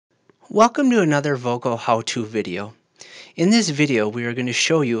Welcome to another VOCO How-To video. In this video, we are going to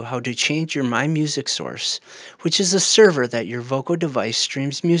show you how to change your My Music source, which is a server that your VOCO device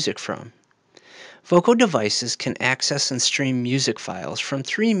streams music from. VOCO devices can access and stream music files from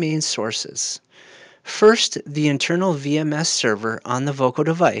three main sources. First, the internal VMS server on the VOCO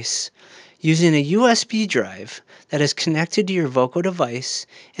device, using a USB drive that is connected to your VOCO device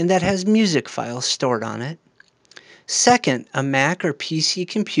and that has music files stored on it. Second, a Mac or PC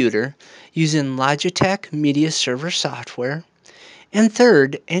computer using Logitech Media Server software. And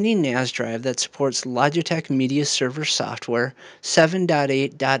third, any NAS drive that supports Logitech Media Server software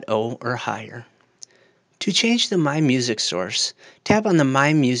 7.8.0 or higher. To change the My Music source, tap on the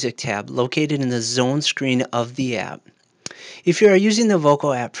My Music tab located in the Zone screen of the app. If you are using the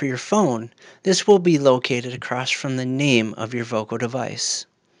VOCO app for your phone, this will be located across from the name of your VOCO device.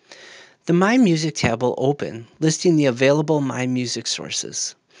 The My Music tab will open, listing the available My Music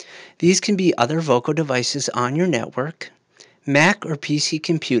sources. These can be other VOCO devices on your network, Mac or PC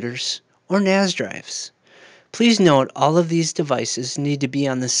computers, or NAS drives. Please note all of these devices need to be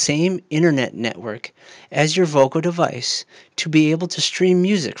on the same internet network as your VOCO device to be able to stream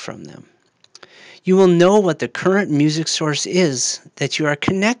music from them. You will know what the current music source is that you are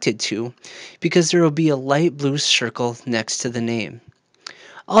connected to because there will be a light blue circle next to the name.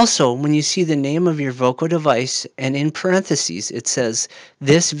 Also, when you see the name of your VOCO device and in parentheses it says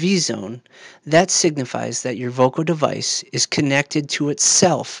this vZone, that signifies that your VOCO device is connected to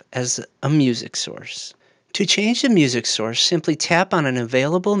itself as a music source. To change the music source, simply tap on an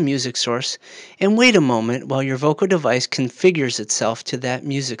available music source and wait a moment while your VOCO device configures itself to that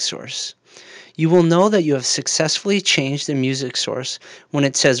music source. You will know that you have successfully changed the music source when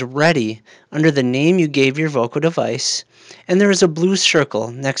it says Ready under the name you gave your VOCO device, and there is a blue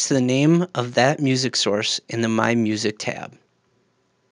circle next to the name of that music source in the My Music tab.